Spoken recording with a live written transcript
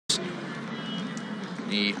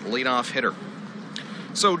the leadoff hitter.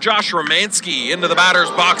 So Josh Romanski into the batter's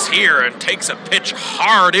box here and takes a pitch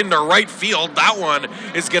hard into right field. That one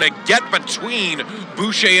is going to get between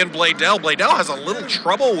Boucher and Bladel. Bladel has a little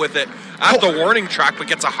trouble with it at the warning track, but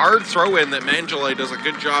gets a hard throw in that Mangelay does a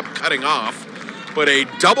good job cutting off. But a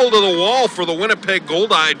double to the wall for the Winnipeg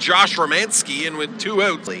Goldeye, Josh Romanski, and with 2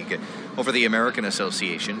 outs. League over the American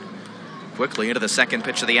Association. Quickly into the second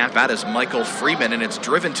pitch of the at-bat is Michael Freeman, and it's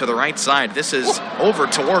driven to the right side. This is over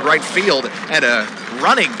toward right field, and a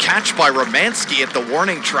running catch by Romanski at the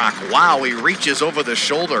warning track. Wow, he reaches over the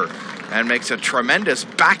shoulder and makes a tremendous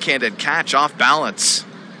backhanded catch off balance.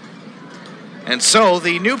 And so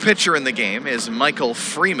the new pitcher in the game is Michael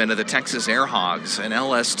Freeman of the Texas Air Hogs, an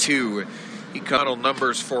LS2. He cut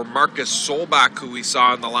numbers for Marcus Solbach, who we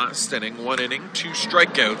saw in the last inning. 1 inning, 2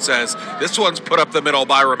 strikeouts, as this one's put up the middle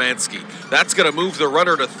by Romanski. That's going to move the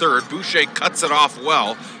runner to third. Boucher cuts it off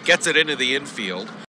well, gets it into the infield.